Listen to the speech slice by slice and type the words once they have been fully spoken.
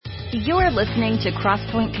You're listening to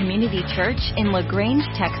Crosspoint Community Church in Grange,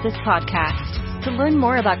 Texas podcast. To learn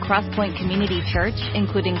more about Crosspoint Community Church,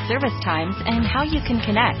 including service times and how you can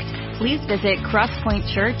connect, please visit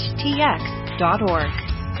crosspointchurchtx.org.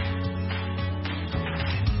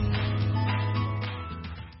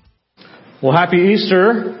 Well, happy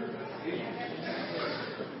Easter.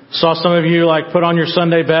 Saw some of you put on your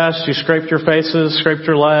Sunday best. You scraped your faces, scraped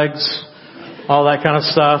your legs, all that kind of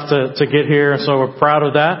stuff to get here. So we're proud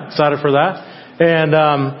of that, excited for that. And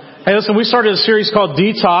hey, listen, we started a series called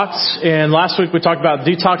Detox, and last week we talked about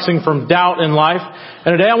detoxing from doubt in life.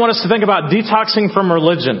 And today I want us to think about detoxing from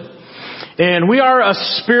religion. And we are a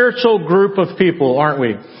spiritual group of people, aren't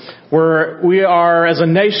we? We are, as a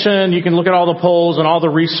nation, you can look at all the polls and all the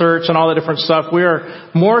research and all the different stuff. We are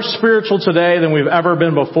more spiritual today than we've ever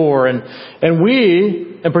been before. And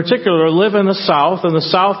we, in particular, live in the South, and the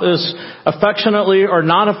South is affectionately or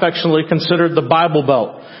non-affectionately considered the Bible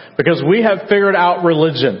Belt, because we have figured out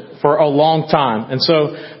religion for a long time. And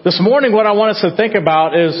so this morning, what I want us to think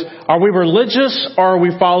about is, are we religious or are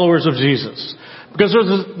we followers of Jesus? Because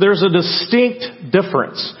there's a distinct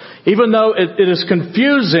difference. Even though it is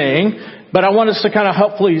confusing, but I want us to kind of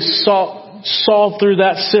hopefully solve through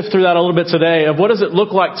that, sift through that a little bit today of what does it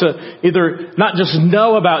look like to either not just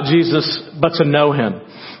know about Jesus, but to know Him.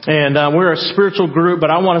 And we're a spiritual group,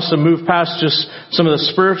 but I want us to move past just some of the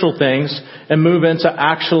spiritual things and move into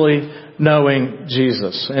actually knowing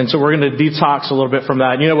Jesus. And so we're going to detox a little bit from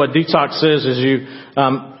that. And you know what detox is you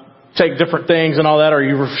take different things and all that, or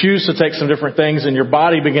you refuse to take some different things and your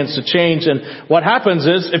body begins to change. And what happens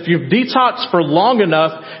is, if you've detoxed for long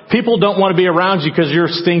enough, people don't want to be around you because you're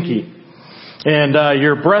stinky. And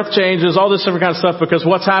your breath changes, all this different kind of stuff, because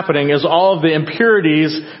what's happening is all of the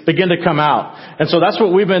impurities begin to come out. And so that's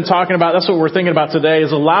what we've been talking about. That's what we're thinking about today,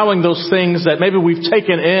 is allowing those things that maybe we've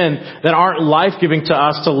taken in that aren't life-giving to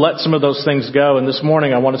us to let some of those things go. And this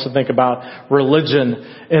morning I want us to think about religion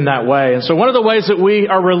in that way. And so one of the ways that we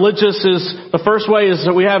are religious is, the first way is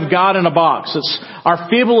that we have God in a box. It's our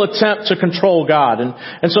feeble attempt to control God.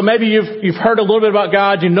 And so maybe you've heard a little bit about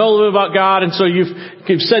God, you know a little bit about God, and so you've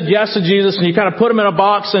said yes to Jesus, and you kind of put Him in a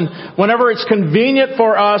box, and whenever it's convenient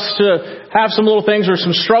for us to have some little things or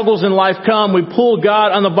some struggles in life come, we pull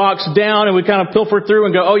God on the box down and we kind of pilfer through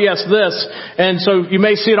and go, oh yes, this. And so you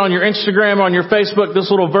may see it on your Instagram or on your Facebook, this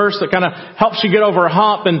little verse that kind of helps you get over a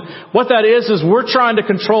hump. And what that is we're trying to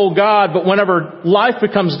control God, but whenever life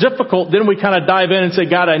becomes difficult, then we kind of dive in and say,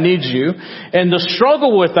 God, I need you. And the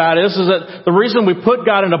struggle with that is that the reason we put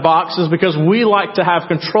God in a box is because we like to have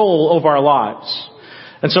control over our lives.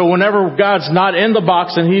 And so whenever God's not in the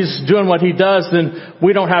box and He's doing what He does, then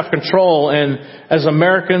we don't have control. And as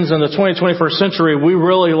Americans in the 21st century, we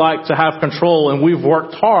really like to have control, and we've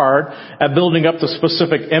worked hard at building up the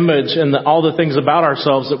specific image and all the things about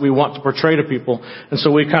ourselves that we want to portray to people. And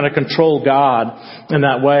so we kind of control God in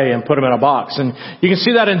that way and put Him in a box. And you can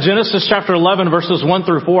see that in Genesis chapter 11, verses 1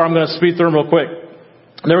 through 4. I'm going to speed through them real quick.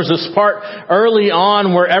 There was this part early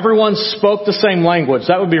on where everyone spoke the same language.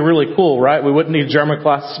 That would be really cool, right? We wouldn't need German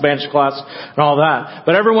class, Spanish class, and all that.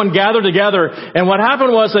 But everyone gathered together. And what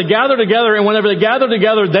happened was they gathered together, and whenever they gathered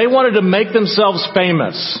together, they wanted to make themselves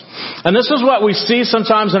famous. And this is what we see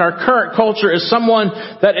sometimes in our current culture, is someone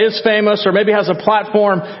that is famous or maybe has a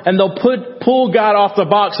platform, and they'll pull God off the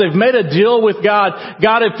box. They've made a deal with God.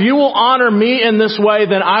 God, if you will honor me in this way,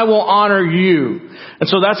 then I will honor you. And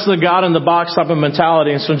so that's the God in the box type of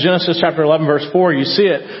mentality. And so in Genesis chapter 11 verse 4, you see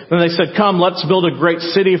it. Then they said, come, let's build a great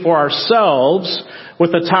city for ourselves with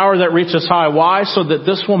a tower that reaches high. Why? So that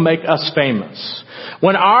this will make us famous.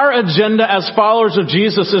 When our agenda as followers of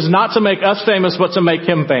Jesus is not to make us famous, but to make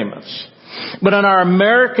Him famous. But in our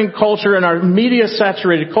American culture, in our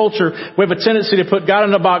media-saturated culture, we have a tendency to put God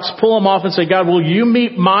in a box, pull Him off and say, God, will you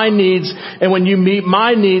meet my needs? And when you meet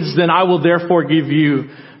my needs, then I will therefore give you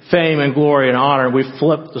fame and glory and honor. And we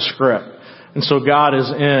flip the script. And so God is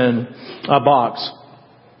in a box.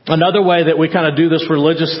 Another way that we kind of do this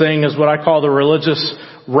religious thing is what I call the religious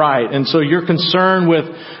right. And so you're concerned with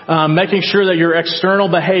making sure that your external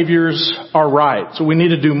behaviors are right. So we need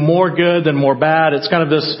to do more good than more bad. It's kind of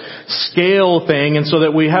this scale thing. And so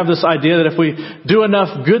that we have this idea that if we do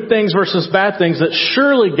enough good things versus bad things, that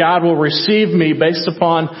surely God will receive me based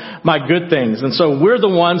upon my good things. And so we're the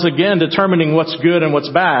ones, again, determining what's good and what's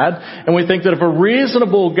bad. And we think that if a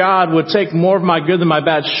reasonable God would take more of my good than my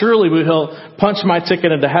bad, surely He'll punch my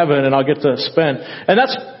ticket into heaven and I'll get to spend. And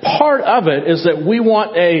that's part of it, is that we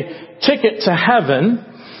want a ticket to heaven,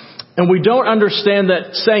 and we don't understand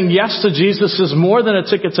that saying yes to Jesus is more than a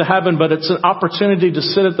ticket to heaven, but it's an opportunity to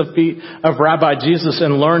sit at the feet of Rabbi Jesus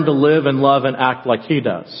and learn to live and love and act like He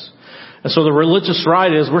does. And so the religious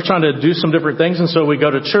right is we're trying to do some different things. And so we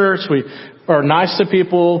go to church, we are nice to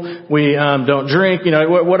people, we don't drink,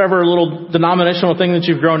 whatever little denominational thing that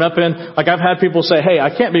you've grown up in. Like I've had people say, hey,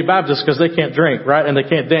 I can't be Baptist because they can't drink, right? And they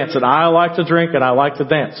can't dance. And I like to drink and I like to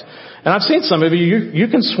dance. And I've seen some of you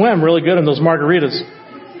can swim really good in those margaritas.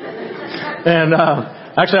 And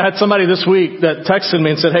actually I had somebody this week that texted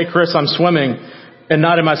me and said, hey Chris, I'm swimming and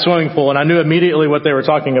not in my swimming pool. And I knew immediately what they were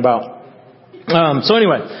talking about.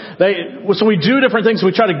 So we do different things.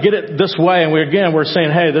 We try to get it this way. And we're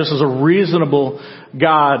saying, hey, this is a reasonable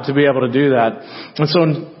God to be able to do that. And so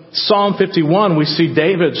in Psalm 51, we see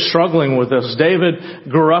David struggling with this. David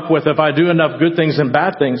grew up with, if I do enough good things and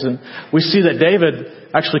bad things. And we see that David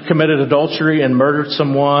actually committed adultery and murdered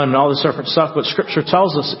someone and all this different stuff. But Scripture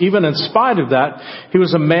tells us, even in spite of that, he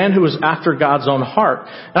was a man who was after God's own heart.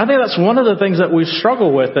 And I think that's one of the things that we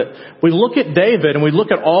struggle with, that we look at David and we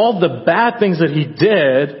look at all the bad things that he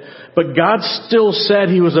did, but God still said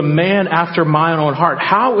he was a man after my own heart.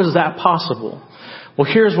 How is that possible?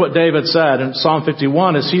 Well, here's what David said in Psalm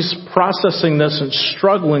 51 as he's processing this and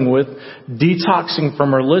struggling with detoxing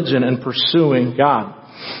from religion and pursuing God.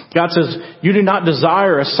 God says, you do not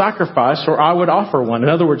desire a sacrifice, or I would offer one. In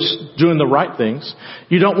other words, doing the right things.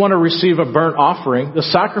 You don't want to receive a burnt offering. The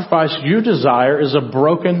sacrifice you desire is a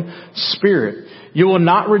broken spirit. You will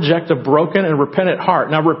not reject a broken and repentant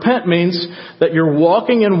heart. Now, repent means that you're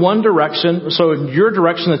walking in one direction, so in your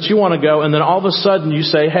direction that you want to go, and then all of a sudden you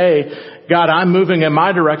say, hey, God, I'm moving in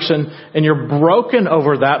my direction, and you're broken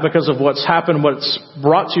over that because of what's happened, what's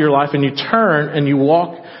brought to your life, and you turn and you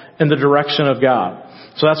walk in the direction of God.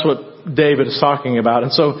 So that's what David is talking about.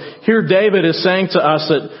 And so here David is saying to us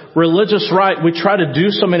that religious right, we try to do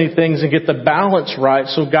so many things and get the balance right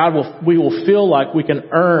so we will feel like we can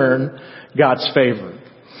earn God's favor.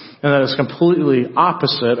 And that is completely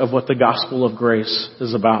opposite of what the gospel of grace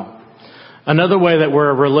is about. Another way that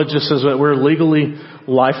we're religious is that we're legally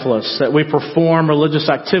lifeless, that we perform religious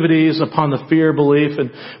activities upon the fear belief, and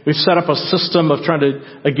we've set up a system of trying to,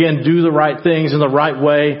 again, do the right things in the right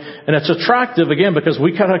way. And it's attractive, again, because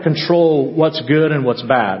we kind of control what's good and what's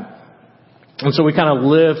bad. And so we kind of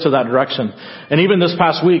live to that direction. And even this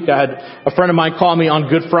past week, I had a friend of mine call me on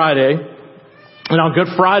Good Friday. And on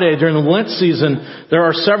Good Friday, during the Lent season, there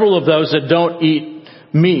are several of those that don't eat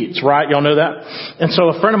meat, right? Y'all know that? And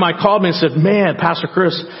so a friend of mine called me and said, man, Pastor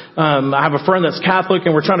Chris, I have a friend that's Catholic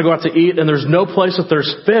and we're trying to go out to eat and there's no place that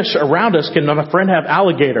there's fish around us. Can my friend have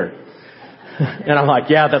alligator? And I'm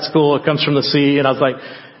like, yeah, that's cool. It comes from the sea. And I was like,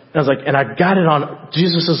 and I got it on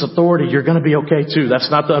Jesus' authority. You're going to be okay too.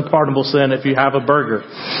 That's not the unpardonable sin if you have a burger.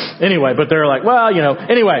 Anyway, but they're like, well,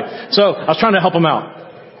 anyway, so I was trying to help them out.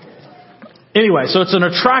 Anyway, so it's an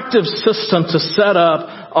attractive system to set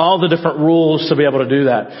up all the different rules to be able to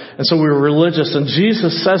do that. And so we were religious. And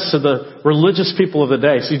Jesus says to the religious people of the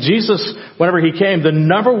day, see, Jesus, whenever he came, the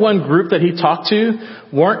number one group that he talked to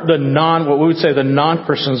weren't what we would say the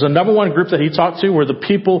non-Christians. The number one group that he talked to were the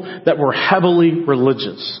people that were heavily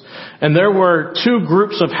religious. And there were two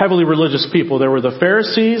groups of heavily religious people. There were the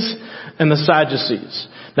Pharisees and the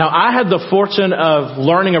Sadducees. Now, I had the fortune of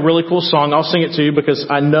learning a really cool song. I'll sing it to you because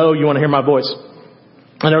I know you want to hear my voice.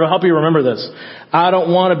 And it'll help you remember this. I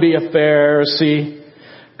don't want to be a Pharisee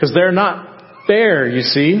because they're not fair, you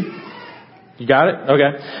see. You got it?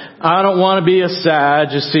 Okay. I don't want to be a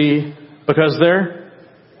Sadducee because they're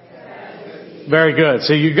very good.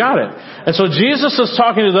 See, you got it. And so Jesus is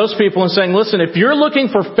talking to those people and saying, listen, if you're looking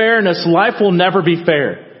for fairness, life will never be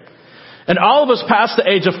fair. And all of us past the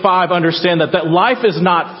age of 5 understand that life is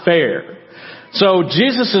not fair. So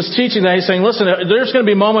Jesus is teaching that. He's saying, listen, there's going to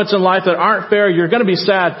be moments in life that aren't fair. You're going to be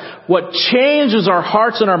sad. What changes our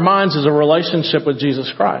hearts and our minds is a relationship with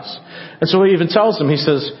Jesus Christ. And so he even tells them, he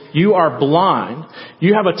says, you are blind.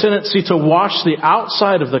 You have a tendency to wash the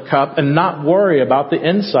outside of the cup and not worry about the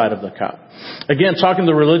inside of the cup. Again, talking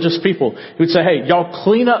to the religious people, he would say, hey, y'all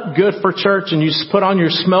clean up good for church and you put on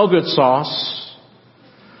your smell good sauce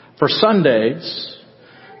for Sundays,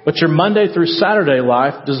 but your Monday through Saturday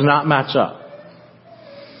life does not match up.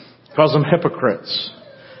 Calls them hypocrites.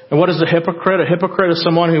 And what is a hypocrite? A hypocrite is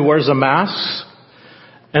someone who wears a mask,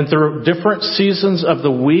 and through different seasons of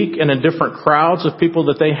the week and in different crowds of people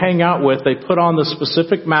that they hang out with, they put on the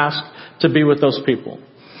specific mask to be with those people.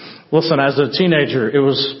 Listen, as a teenager,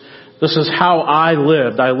 this is how I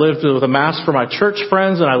lived. I lived with a mask for my church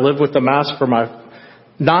friends, and I lived with a mask for my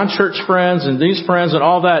non-church friends and these friends and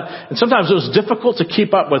all that. And sometimes it was difficult to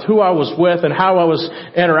keep up with who I was with and how I was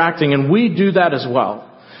interacting. And we do that as well.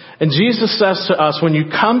 And Jesus says to us, when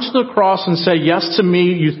you come to the cross and say yes to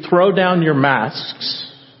me, you throw down your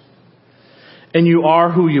masks and you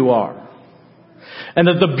are who you are. And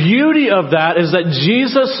that the beauty of that is that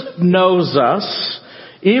Jesus knows us.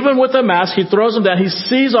 Even with the mask, he throws them down. He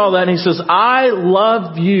sees all that and he says, I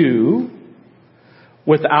love you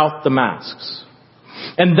without the masks.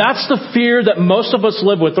 And that's the fear that most of us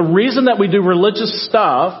live with. The reason that we do religious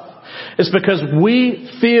stuff is because we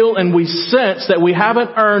feel and we sense that we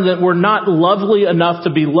haven't earned, that we're not lovely enough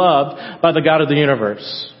to be loved by the God of the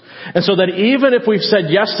universe. And so that even if we've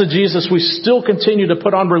said yes to Jesus, we still continue to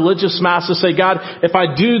put on religious masks to say, God, if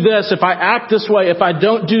I do this, if I act this way, if I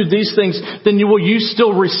don't do these things, then you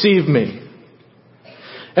still receive me.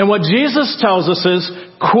 And what Jesus tells us is,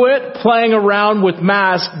 quit playing around with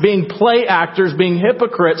masks, being play actors, being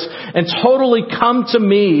hypocrites, and totally come to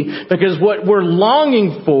me, because what we're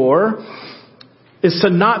longing for is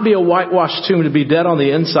to not be a whitewashed tomb, to be dead on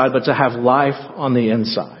the inside, but to have life on the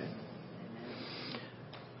inside.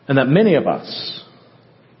 And that many of us,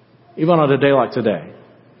 even on a day like today,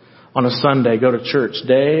 on a Sunday, go to church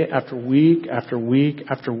day after week after week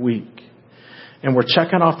after week. And we're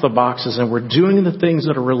checking off the boxes and we're doing the things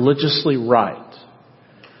that are religiously right.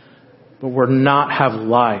 But we're not have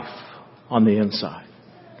life on the inside.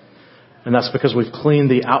 And that's because we've cleaned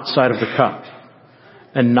the outside of the cup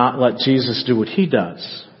and not let Jesus do what he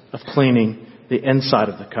does of cleaning the inside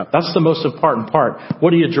of the cup. That's the most important part. What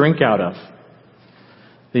do you drink out of?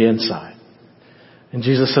 The inside. And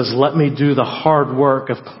Jesus says, let me do the hard work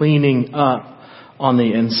of cleaning up on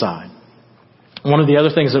the inside. One of the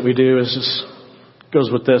other things that we do is just goes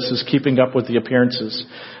with this, is keeping up with the appearances.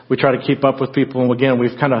 We try to keep up with people. And again,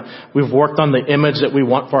 we've worked on the image that we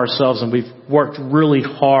want for ourselves, and we've worked really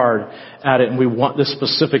hard at it. And we want this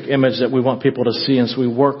specific image that we want people to see. And so we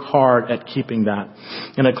work hard at keeping that.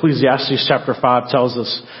 And Ecclesiastes chapter 5 tells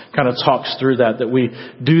us, kind of talks through that we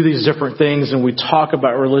do these different things and we talk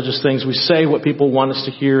about religious things. We say what people want us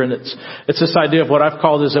to hear. And it's this idea of what I've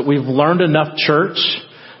called is that we've learned enough church,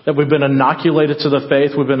 that we've been inoculated to the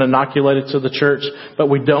faith, we've been inoculated to the church, but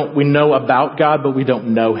we know about God, but we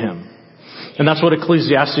don't know him. And that's what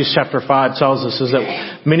Ecclesiastes chapter 5 tells us, is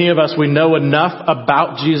that many of us, we know enough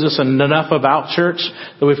about Jesus and enough about church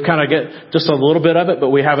that we've kind of get just a little bit of it, but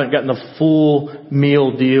we haven't gotten the full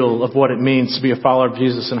meal deal of what it means to be a follower of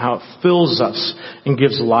Jesus and how it fills us and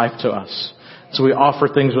gives life to us. So we offer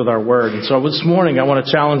things with our word. And so this morning I want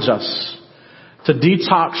to challenge us to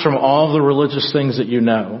detox from all the religious things that you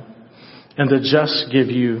know and to just give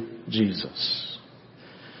you Jesus.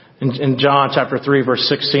 In John chapter 3 verse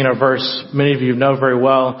 16, a verse many of you know very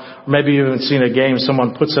well, or maybe you've even seen a game,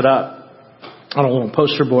 someone puts it up on a little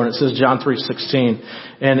poster board and it says John 3:16.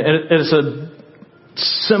 And it is a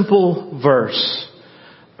simple verse,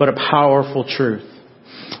 but a powerful truth.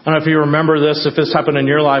 I don't know if you remember this, if this happened in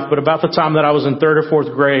your life, but about the time that I was in 3rd or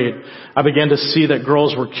 4th grade, I began to see that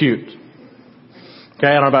girls were cute. Okay,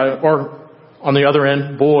 I don't know about it. Or on the other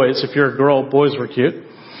end, boys, if you're a girl, boys were cute.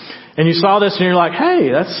 And you saw this and you're like, hey,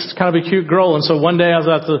 that's kind of a cute girl. And so one day I was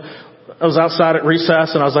outside at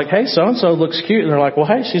recess and I was like, hey, so-and-so looks cute. And they're like, well,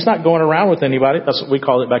 hey, she's not going around with anybody. That's what we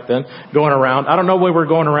called it back then. Going around. I don't know where we're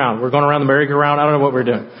going around. We're going around the merry-go-round. I don't know what we're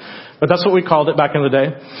doing. But that's what we called it back in the day.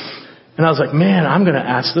 And I was like, man, I'm going to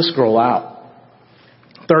ask this girl out.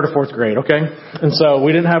 3rd or 4th grade, okay? And so we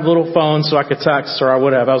didn't have little phones so I could text, or I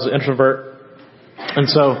would have. I was an introvert. And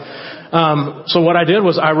so what I did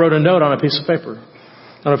was I wrote a note on a piece of paper.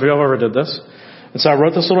 I don't know if you ever did this. And so I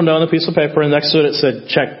wrote this little note on a piece of paper, and next to it said,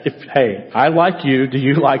 check, hey, I like you, do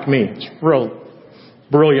you like me? It's real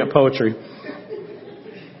brilliant poetry.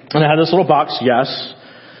 And I had this little box, yes,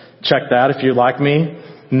 check that. If you like me,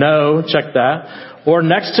 no, check that. Or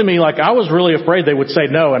next to me, like I was really afraid they would say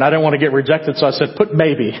no, and I didn't want to get rejected, so I said, put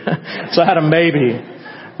maybe. So I had a maybe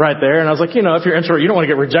right there. And I was like, if you're introvert, you don't want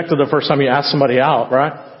to get rejected the first time you ask somebody out,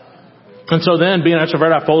 right? And so then, being an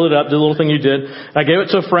introvert, I folded it up, did the little thing you did. I gave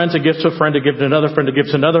it to a friend to give to a friend to give to another friend to give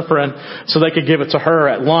to another friend so they could give it to her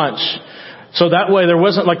at lunch. So that way there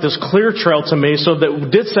wasn't like this clear trail to me, so that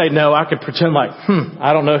did say no, I could pretend like,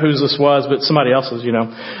 I don't know whose this was, but somebody else's,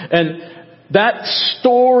 And that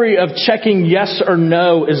story of checking yes or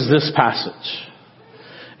no is this passage.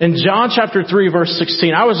 In John chapter 3 verse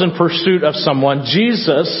 16, I was in pursuit of someone.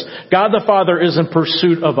 Jesus, God the Father, is in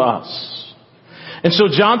pursuit of us. And so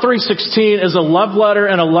John 3:16 is a love letter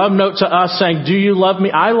and a love note to us saying, do you love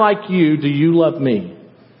me? I like you. Do you love me?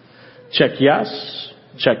 Check yes.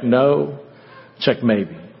 Check no. Check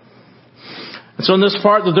maybe. And so in this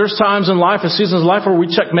part, that there's times in life, seasons of life where we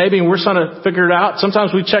check maybe and we're trying to figure it out.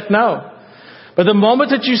 Sometimes we check no. But the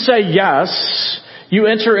moment that you say yes, you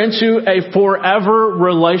enter into a forever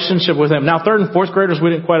relationship with him. Now, 3rd and 4th graders,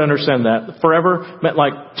 we didn't quite understand that. Forever meant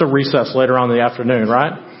like to recess later on in the afternoon,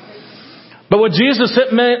 right? But what Jesus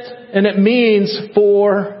it meant, and it means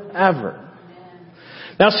forever.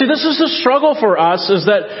 Now see, this is the struggle for us, is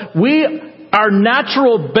that our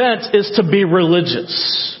natural bent is to be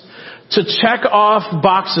religious. To check off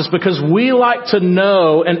boxes because we like to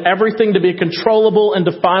know and everything to be controllable and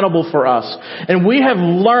definable for us. And we have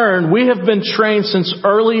been trained since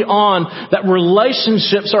early on that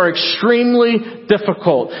relationships are extremely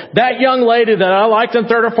difficult. That young lady that I liked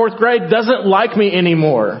in 3rd or 4th grade doesn't like me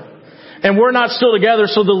anymore. And we're not still together.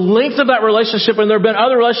 So the length of that relationship, and there have been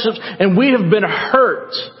other relationships, and we have been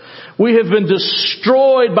hurt. We have been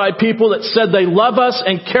destroyed by people that said they love us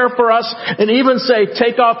and care for us and even say,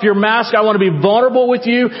 take off your mask, I want to be vulnerable with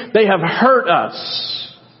you. They have hurt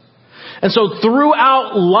us. And so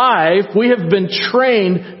throughout life, we have been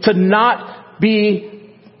trained to not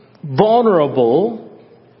be vulnerable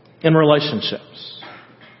in relationships.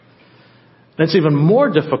 And it's even more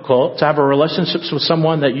difficult to have a relationship with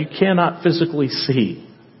someone that you cannot physically see.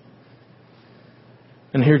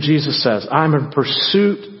 And here Jesus says, I'm in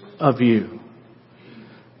pursuit of you.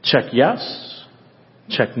 Check yes,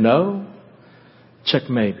 check no, check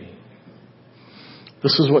maybe.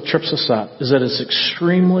 This is what trips us up, is that it's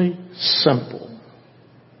extremely simple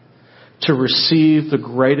to receive the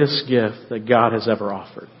greatest gift that God has ever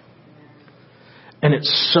offered. And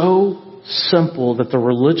it's so simple that the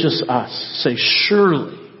religious us say,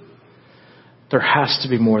 surely there has to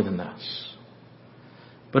be more than this.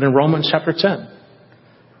 But in Romans chapter 10,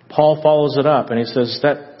 Paul follows it up and he says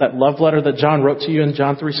that love letter that John wrote to you in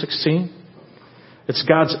John 3:16, it's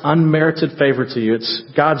God's unmerited favor to you. It's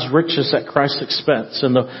God's riches at Christ's expense.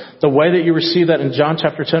 And the way that you receive that in John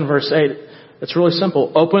chapter 10 verse 8, it's really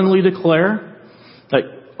simple. Openly declare, like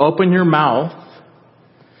open your mouth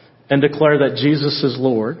and declare that Jesus is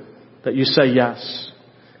Lord, that you say yes.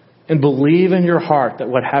 And believe in your heart that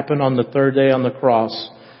what happened on the 3rd day on the cross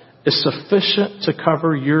is sufficient to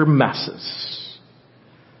cover your messes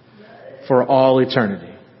for all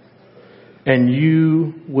eternity. And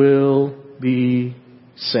you will be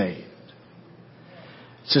saved.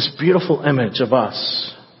 It's this beautiful image of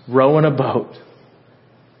us rowing a boat.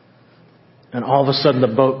 And all of a sudden the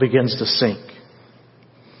boat begins to sink.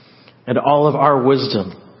 And all of our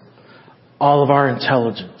wisdom, all of our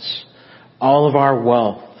intelligence, all of our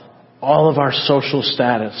wealth, all of our social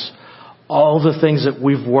status, all the things that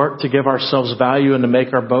we've worked to give ourselves value and to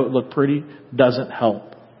make our boat look pretty doesn't help.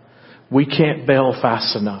 We can't bail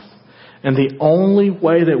fast enough. And the only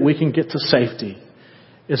way that we can get to safety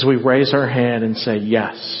is we raise our hand and say,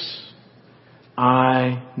 yes,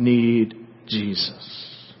 I need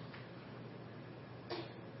Jesus.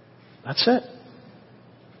 That's it.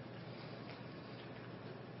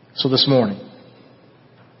 So this morning,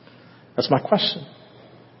 that's my question.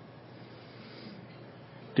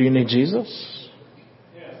 Do you need Jesus?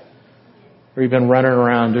 Or you've been running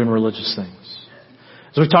around doing religious things?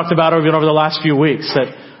 As we talked about over the last few weeks,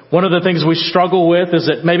 that one of the things we struggle with is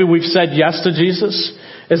that maybe we've said yes to Jesus,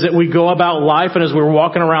 is that we go about life, and as we're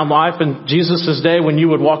walking around life in Jesus' day, when you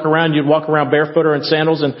would walk around, you'd walk around barefoot or in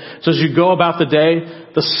sandals, and so as you go about the day,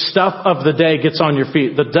 the stuff of the day gets on your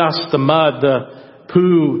feet. The dust, the mud, the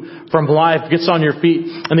poo from life gets on your feet.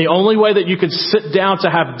 And the only way that you could sit down to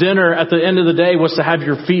have dinner at the end of the day was to have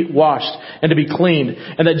your feet washed and to be cleaned.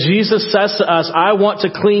 And that Jesus says to us, I want to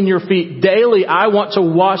clean your feet daily. I want to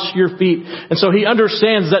wash your feet. And so he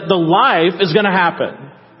understands that the life is going to happen.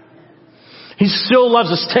 He still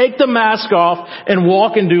loves us. Take the mask off and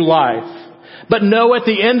walk and do life. But no, at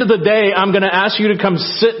the end of the day, I'm going to ask you to come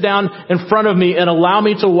sit down in front of me and allow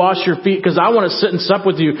me to wash your feet because I want to sit and sup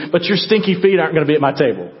with you, but your stinky feet aren't going to be at my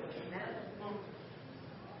table.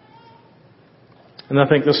 And I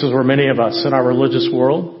think this is where many of us in our religious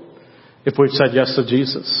world, if we've said yes to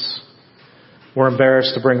Jesus, we're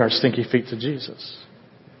embarrassed to bring our stinky feet to Jesus.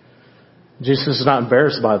 Jesus is not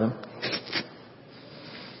embarrassed by them.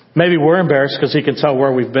 Maybe we're embarrassed because he can tell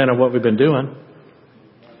where we've been and what we've been doing.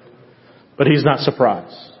 But he's not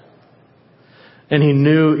surprised. And he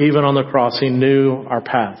knew, even on the cross, he knew our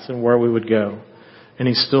path and where we would go. And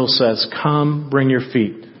he still says, come, bring your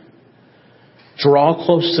feet. Draw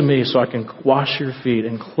close to me so I can wash your feet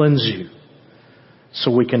and cleanse you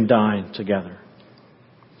so we can dine together.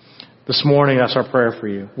 This morning, that's our prayer for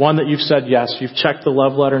you. One, that you've said yes. You've checked the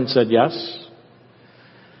love letter and said yes.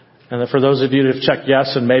 And that for those of you that have checked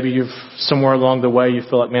yes and maybe you've somewhere along the way you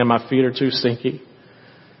feel like, man, my feet are too stinky.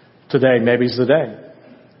 Today, maybe is the day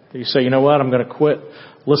that you say, you know what, I'm going to quit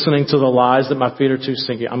listening to the lies that my feet are too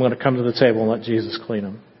stinky. I'm going to come to the table and let Jesus clean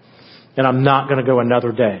them. And I'm not going to go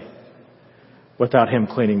another day without him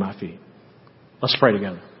cleaning my feet. Let's pray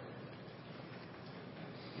together.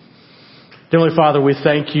 Heavenly Father, we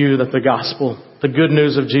thank you that the gospel, the good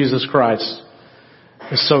news of Jesus Christ,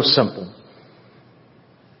 is so simple.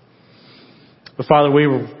 But Father,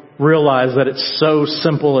 we realize that it's so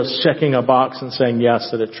simple as checking a box and saying yes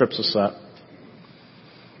that it trips us up.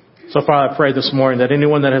 So Father, I pray this morning that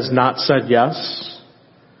anyone that has not said yes,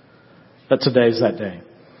 that today's that day.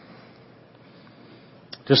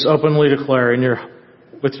 Just openly declare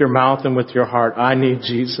with your mouth and with your heart, I need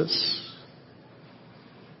Jesus.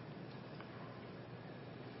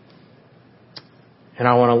 And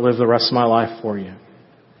I want to live the rest of my life for you.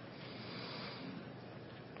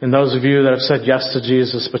 And those of you that have said yes to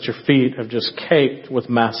Jesus, but your feet have just caked with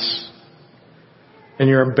mess, and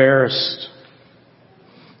you're embarrassed,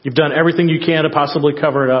 you've done everything you can to possibly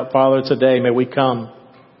cover it up. Father, today may we come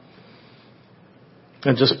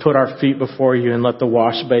and just put our feet before you and let the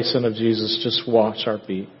wash basin of Jesus just wash our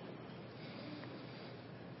feet.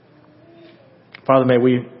 Father, may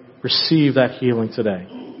we receive that healing today.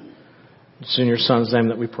 It's in your Son's name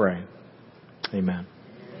that we pray. Amen.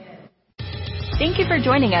 Thank you for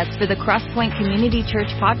joining us for the Crosspoint Community Church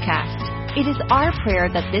podcast. It is our prayer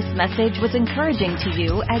that this message was encouraging to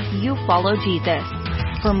you as you follow Jesus.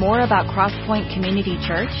 For more about Crosspoint Community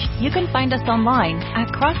Church, you can find us online at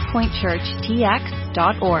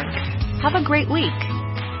crosspointchurchtx.org. Have a great week.